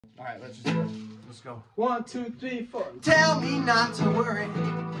Alright, let's just go. Let's go. 1, 2, 3, 4. Tell me not to worry,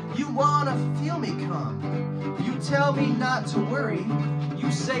 you wanna feel me come. You tell me not to worry,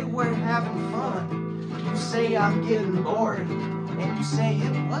 you say we're having fun. You say I'm getting bored, and you say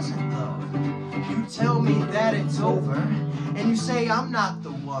it wasn't love. You tell me that it's over, and you say I'm not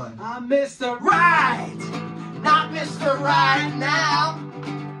the one. I'm Mr. Right, not Mr. Right now.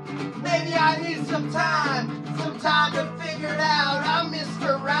 Maybe I need some time to figure it out. I'm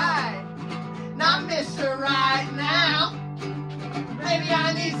Mr. Right, not Mr. Right now. Maybe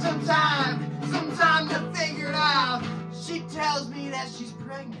I need some time to figure it out. She tells me that she's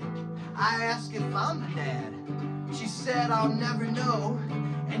pregnant. I ask if I'm the dad. She said I'll never know,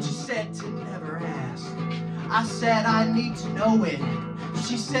 and she said to never ask. I said I need to know it.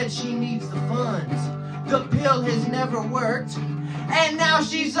 She said she needs the funds. The pill has never worked, and now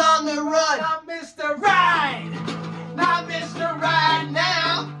she's on the run. I'm Mr. Right, not Mr. Right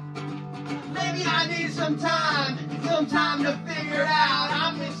now. Maybe I need some time to figure it out.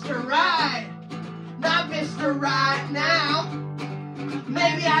 I'm Mr. Right, not Mr. Right now.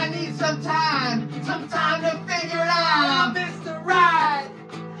 Maybe I need some time to figure it out. I'm Mr. Right,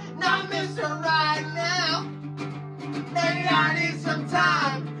 not Mr. Right now. Maybe I need some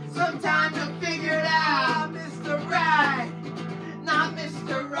time to figure it out. I'm Mr. Right, not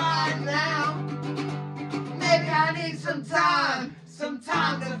Mr. Right now. Maybe I need some time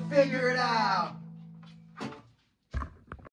to figure it out.